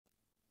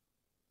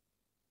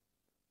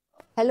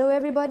Hello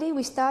everybody,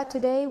 we start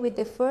today with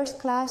the first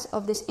class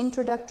of this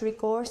introductory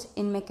course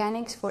in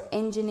mechanics for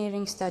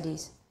engineering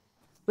studies.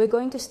 We're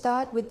going to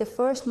start with the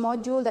first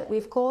module that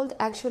we've called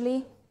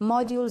actually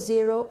Module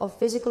 0 of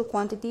Physical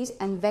Quantities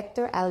and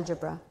Vector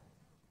Algebra.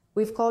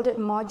 We've called it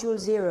Module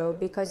 0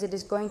 because it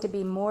is going to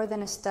be more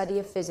than a study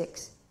of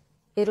physics.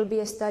 It'll be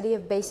a study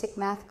of basic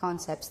math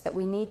concepts that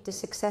we need to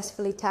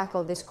successfully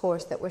tackle this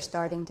course that we're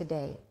starting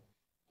today.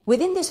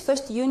 Within this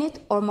first unit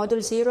or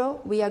Module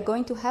 0, we are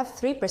going to have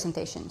 3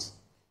 presentations.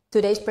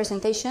 Today's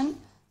presentation,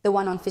 the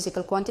one on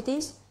physical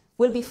quantities,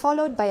 will be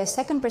followed by a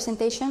second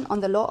presentation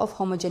on the law of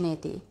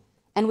homogeneity,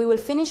 and we will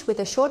finish with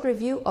a short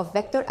review of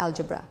vector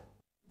algebra.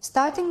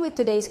 Starting with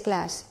today's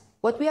class,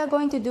 what we are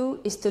going to do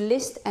is to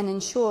list and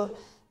ensure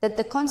that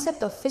the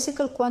concept of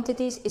physical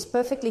quantities is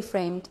perfectly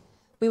framed.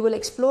 We will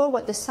explore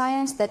what the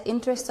science that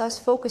interests us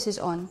focuses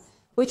on,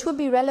 which will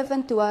be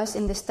relevant to us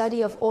in the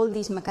study of all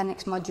these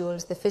mechanics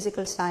modules, the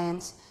physical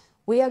science.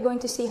 We are going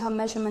to see how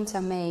measurements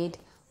are made,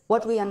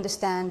 what we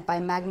understand by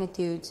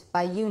magnitudes,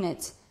 by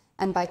units,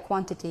 and by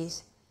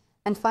quantities.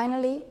 And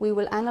finally, we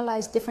will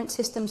analyze different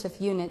systems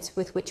of units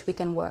with which we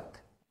can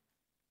work.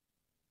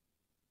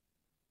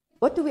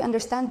 What do we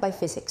understand by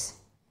physics?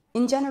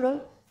 In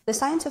general, the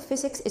science of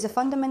physics is a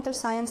fundamental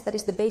science that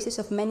is the basis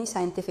of many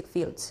scientific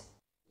fields,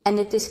 and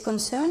it is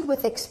concerned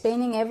with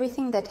explaining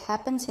everything that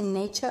happens in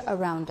nature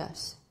around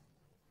us.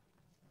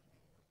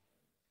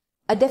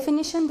 A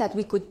definition that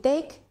we could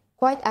take,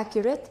 quite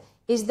accurate,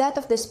 is that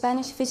of the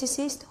Spanish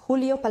physicist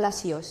Julio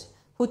Palacios,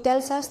 who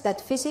tells us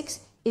that physics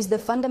is the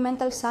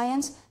fundamental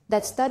science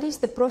that studies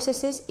the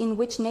processes in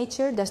which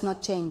nature does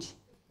not change.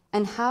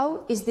 And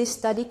how is this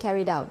study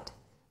carried out?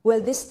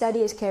 Well, this study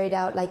is carried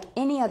out like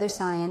any other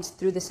science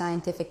through the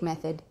scientific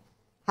method.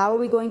 How are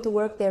we going to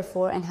work,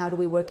 therefore, and how do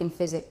we work in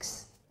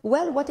physics?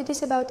 Well, what it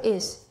is about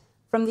is,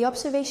 from the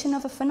observation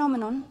of a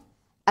phenomenon,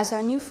 as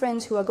our new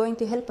friends who are going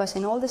to help us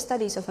in all the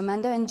studies of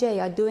Amanda and Jay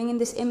are doing in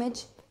this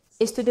image,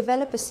 is to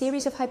develop a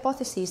series of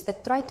hypotheses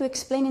that try to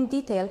explain in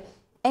detail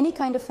any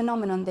kind of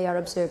phenomenon they are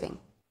observing.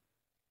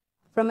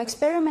 From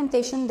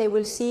experimentation, they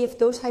will see if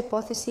those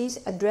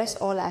hypotheses address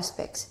all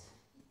aspects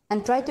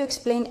and try to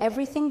explain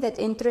everything that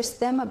interests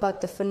them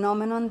about the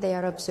phenomenon they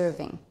are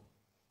observing.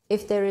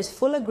 If there is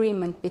full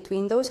agreement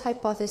between those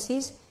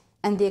hypotheses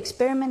and the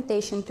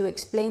experimentation to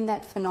explain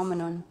that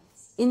phenomenon,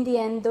 in the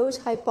end, those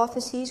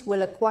hypotheses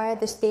will acquire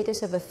the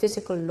status of a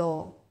physical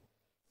law.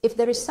 If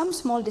there is some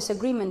small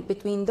disagreement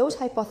between those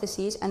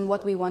hypotheses and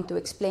what we want to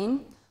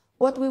explain,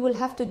 what we will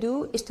have to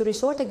do is to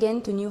resort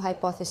again to new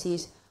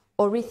hypotheses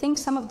or rethink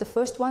some of the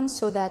first ones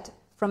so that,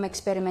 from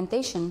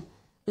experimentation,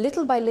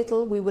 little by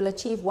little we will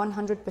achieve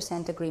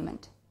 100%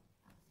 agreement.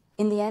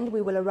 In the end,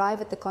 we will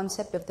arrive at the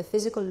concept of the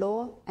physical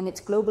law and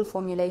its global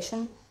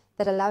formulation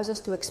that allows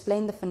us to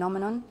explain the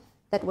phenomenon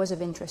that was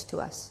of interest to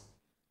us.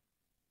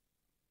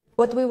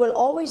 What we will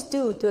always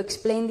do to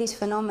explain these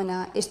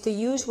phenomena is to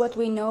use what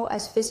we know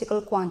as physical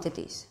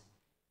quantities.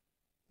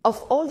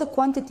 Of all the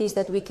quantities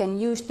that we can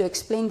use to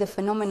explain the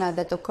phenomena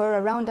that occur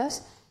around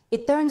us,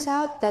 it turns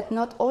out that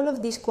not all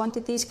of these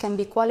quantities can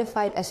be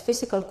qualified as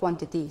physical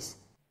quantities.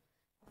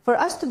 For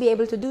us to be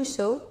able to do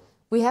so,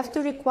 we have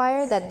to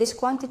require that this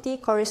quantity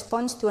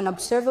corresponds to an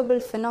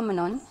observable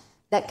phenomenon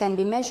that can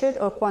be measured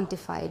or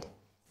quantified.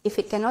 If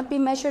it cannot be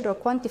measured or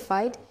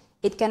quantified,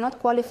 it cannot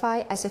qualify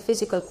as a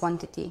physical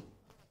quantity.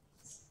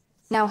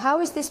 Now, how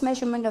is this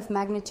measurement of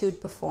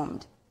magnitude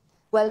performed?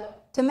 Well,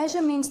 to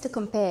measure means to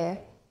compare.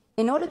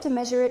 In order to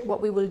measure it,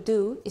 what we will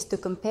do is to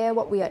compare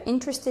what we are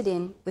interested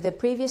in with a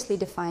previously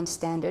defined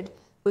standard,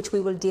 which we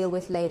will deal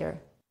with later.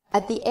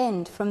 At the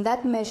end, from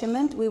that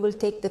measurement, we will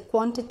take the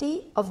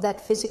quantity of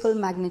that physical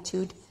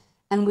magnitude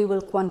and we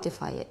will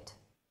quantify it.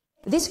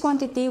 This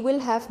quantity will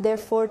have,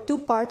 therefore, 2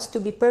 parts to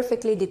be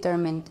perfectly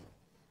determined.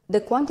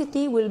 The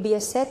quantity will be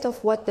a set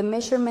of what the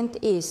measurement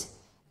is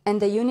and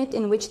the unit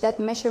in which that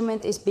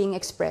measurement is being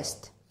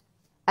expressed.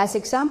 As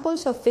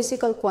examples of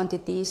physical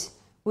quantities,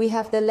 we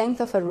have the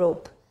length of a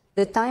rope,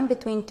 the time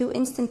between 2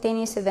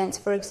 instantaneous events,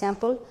 for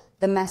example,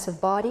 the mass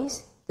of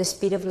bodies, the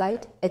speed of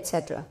light,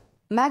 etc.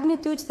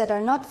 Magnitudes that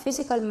are not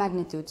physical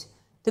magnitudes.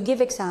 To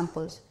give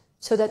examples,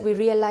 so that we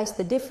realize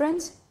the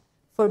difference,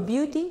 for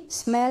beauty,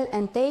 smell,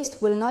 and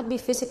taste will not be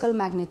physical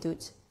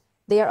magnitudes.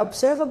 They are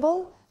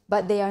observable,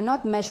 but they are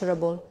not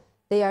measurable.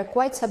 They are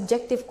quite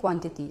subjective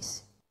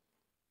quantities.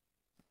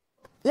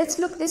 Let's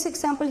look at this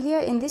example here.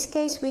 In this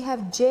case, we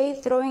have J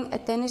throwing a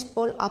tennis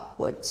ball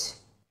upwards.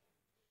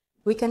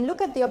 We can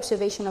look at the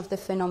observation of the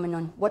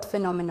phenomenon. What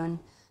phenomenon?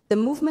 The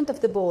movement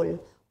of the ball.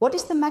 What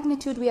is the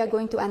magnitude we are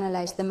going to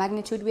analyze? The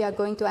magnitude we are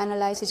going to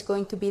analyze is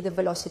going to be the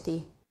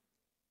velocity.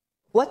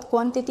 What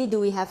quantity do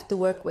we have to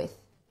work with?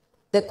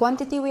 The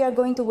quantity we are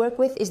going to work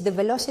with is the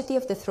velocity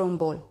of the thrown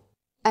ball.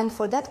 And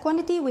for that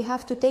quantity, we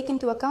have to take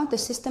into account the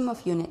system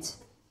of units.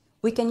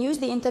 We can use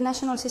the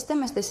international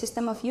system as the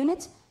system of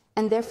units,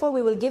 and therefore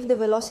we will give the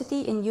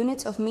velocity in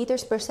units of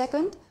meters per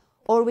second,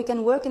 or we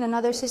can work in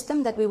another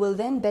system that we will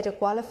then better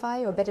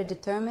qualify or better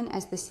determine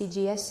as the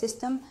CGS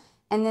system,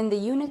 and then the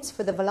units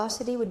for the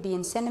velocity would be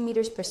in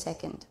centimeters per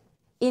second.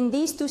 In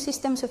these two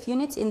systems of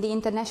units in the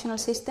international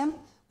system,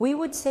 we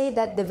would say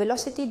that the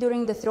velocity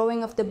during the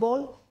throwing of the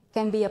ball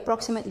can be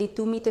approximately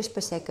 2 meters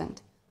per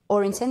second,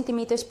 or in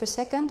centimeters per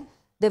second,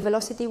 the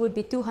velocity would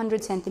be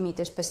 200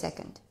 centimeters per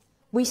second.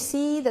 We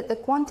see that the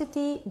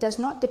quantity does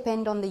not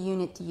depend on the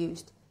unit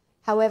used.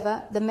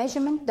 However, the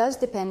measurement does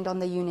depend on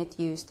the unit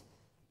used.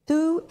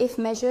 2 if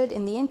measured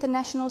in the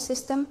international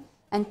system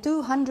and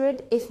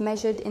 200 if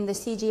measured in the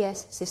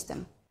CGS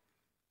system.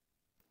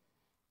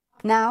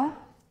 Now,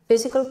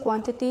 physical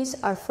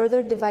quantities are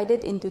further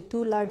divided into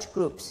 2 large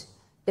groups,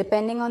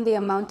 depending on the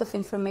amount of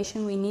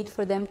information we need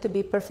for them to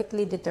be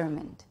perfectly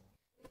determined.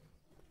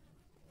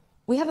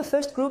 We have a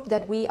first group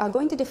that we are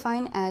going to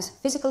define as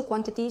physical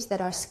quantities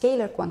that are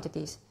scalar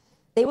quantities.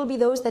 They will be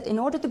those that in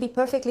order to be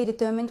perfectly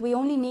determined, we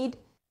only need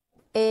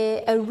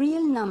a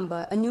real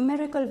number, a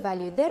numerical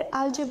value. Their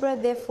algebra,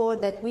 therefore,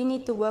 that we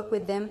need to work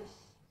with them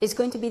is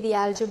going to be the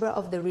algebra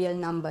of the real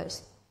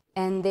numbers,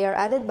 and they are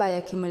added by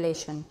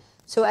accumulation.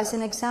 So as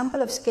an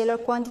example of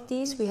scalar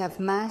quantities, we have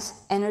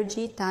mass,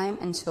 energy, time,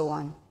 and so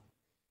on.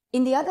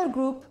 In the other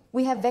group,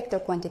 we have vector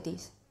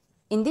quantities.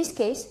 In this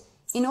case,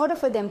 in order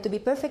for them to be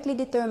perfectly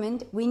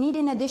determined, we need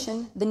in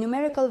addition the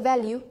numerical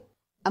value,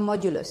 a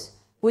modulus,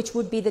 which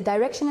would be the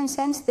direction and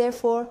sense,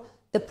 therefore,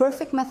 the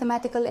perfect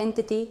mathematical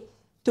entity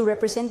to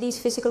represent these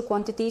physical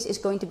quantities is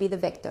going to be the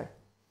vector.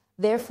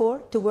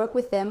 Therefore, to work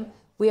with them,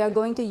 we are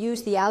going to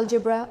use the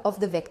algebra of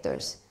the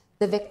vectors,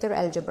 the vector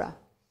algebra.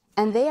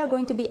 And they are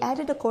going to be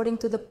added according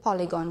to the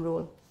polygon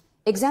rule.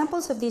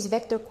 Examples of these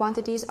vector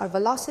quantities are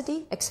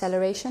velocity,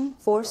 acceleration,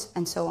 force,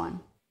 and so on.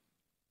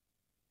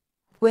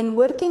 When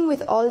working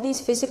with all these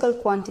physical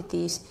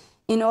quantities,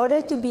 in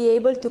order to be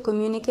able to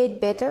communicate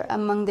better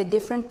among the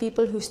different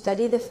people who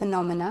study the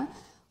phenomena,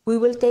 we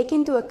will take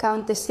into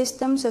account the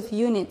systems of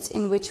units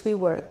in which we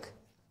work.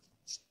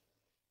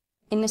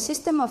 In a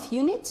system of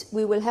units,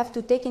 we will have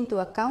to take into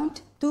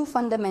account 2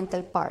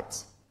 fundamental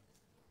parts.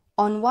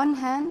 On one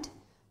hand,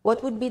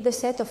 what would be the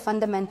set of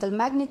fundamental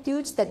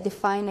magnitudes that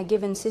define a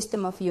given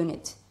system of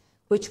units,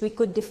 which we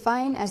could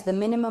define as the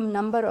minimum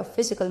number of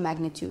physical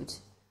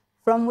magnitudes,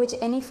 from which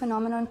any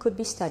phenomenon could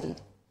be studied.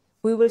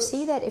 We will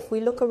see that if we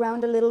look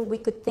around a little, we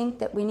could think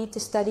that we need to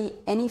study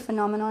any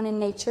phenomenon in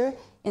nature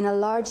in a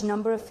large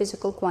number of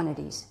physical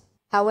quantities.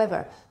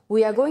 However,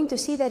 we are going to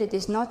see that it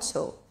is not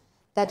so,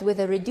 that with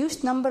a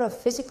reduced number of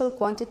physical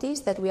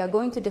quantities that we are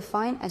going to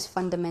define as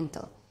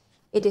fundamental,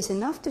 it is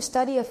enough to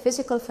study a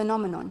physical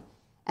phenomenon,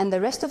 and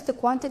the rest of the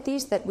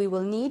quantities that we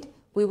will need,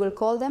 we will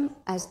call them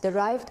as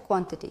derived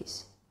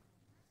quantities.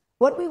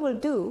 What we will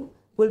do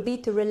will be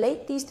to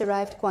relate these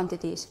derived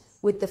quantities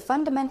with the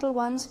fundamental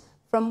ones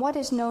from what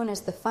is known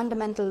as the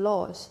fundamental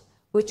laws,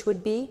 which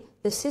would be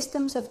the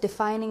systems of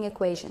defining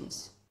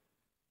equations.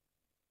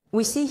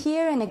 We see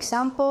here an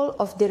example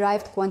of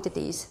derived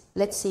quantities.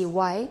 Let's see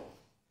why.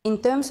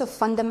 In terms of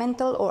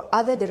fundamental or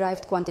other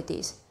derived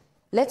quantities,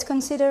 let's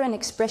consider an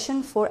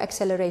expression for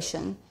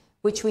acceleration,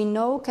 which we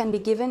know can be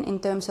given in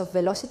terms of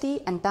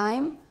velocity and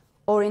time,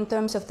 or in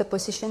terms of the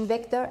position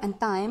vector and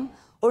time,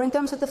 or in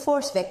terms of the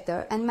force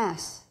vector and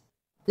mass.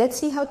 Let's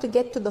see how to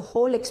get to the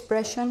whole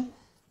expression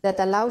that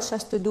allows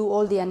us to do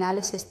all the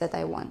analysis that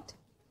I want.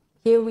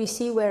 Here we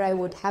see where I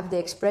would have the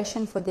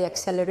expression for the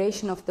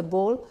acceleration of the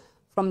ball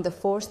from the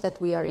force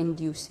that we are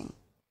inducing.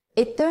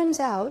 It turns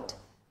out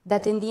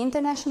that in the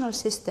international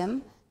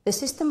system, the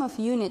system of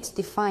units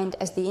defined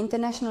as the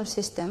international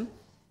system,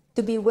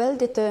 to be well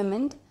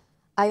determined,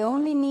 I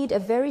only need a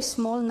very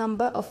small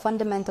number of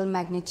fundamental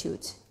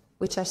magnitudes,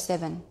 which are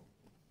 7.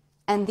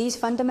 And these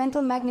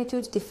fundamental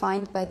magnitudes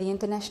defined by the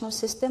international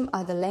system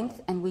are the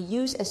length, and we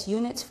use as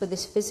units for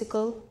this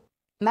physical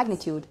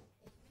magnitude,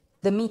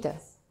 the meter.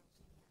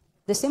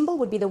 The symbol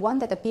would be the one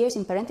that appears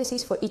in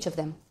parentheses for each of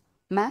them.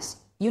 Mass,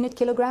 unit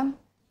kilogram,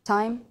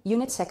 time,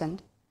 unit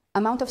second,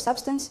 amount of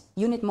substance,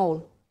 unit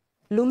mole,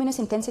 luminous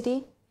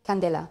intensity,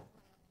 candela,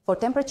 for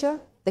temperature,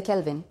 the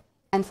Kelvin,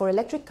 and for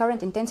electric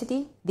current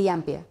intensity, the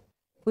ampere.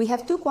 We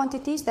have 2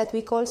 quantities that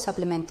we call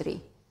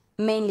supplementary,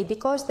 mainly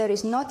because there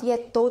is not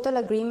yet total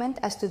agreement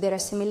as to their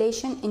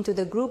assimilation into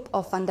the group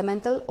of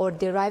fundamental or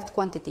derived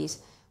quantities,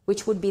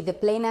 which would be the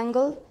plane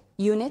angle,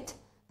 unit,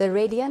 the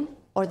radian,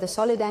 or the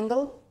solid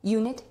angle,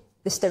 unit,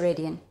 the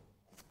steradian.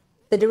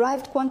 The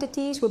derived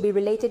quantities will be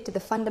related to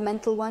the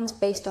fundamental ones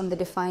based on the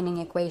defining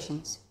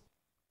equations.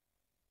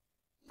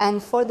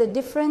 And for the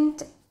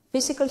different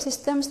physical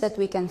systems that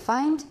we can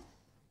find,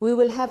 we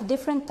will have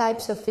different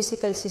types of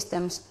physical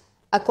systems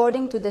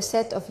according to the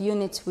set of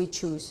units we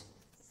choose.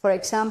 For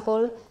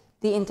example,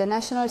 the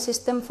international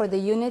system for the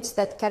units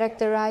that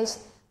characterize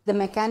the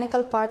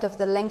mechanical part of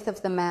the length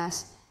of the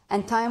mass,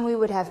 and time we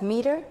would have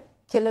meter,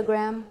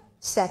 kilogram,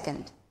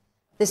 second.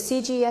 The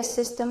CGS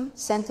system,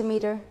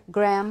 centimeter,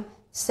 gram,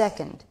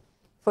 second.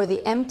 For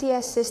the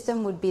MTS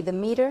system would be the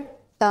meter,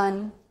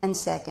 ton, and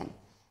second.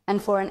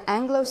 And for an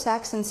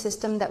Anglo-Saxon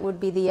system, that would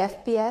be the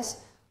FPS,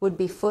 would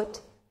be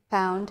foot,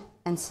 pound,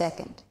 and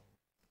second.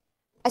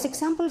 As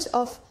examples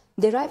of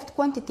derived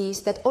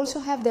quantities that also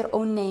have their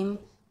own name,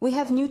 we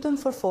have Newton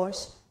for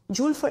force,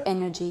 Joule for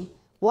energy,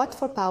 Watt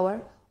for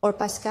power, or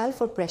Pascal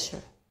for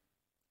pressure.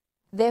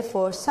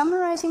 Therefore,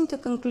 summarizing to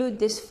conclude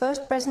this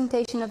first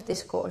presentation of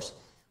this course,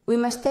 we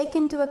must take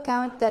into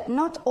account that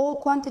not all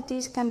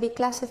quantities can be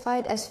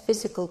classified as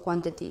physical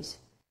quantities.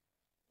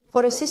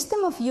 For a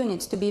system of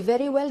units to be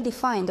very well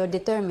defined or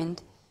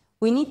determined,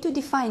 we need to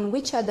define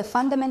which are the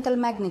fundamental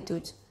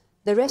magnitudes,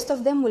 the rest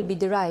of them will be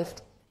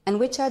derived, and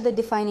which are the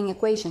defining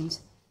equations,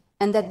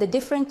 and that the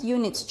different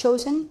units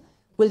chosen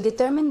will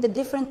determine the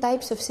different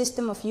types of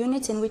system of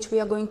units in which we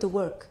are going to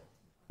work.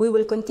 We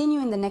will continue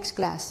in the next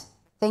class.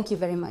 Thank you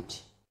very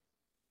much.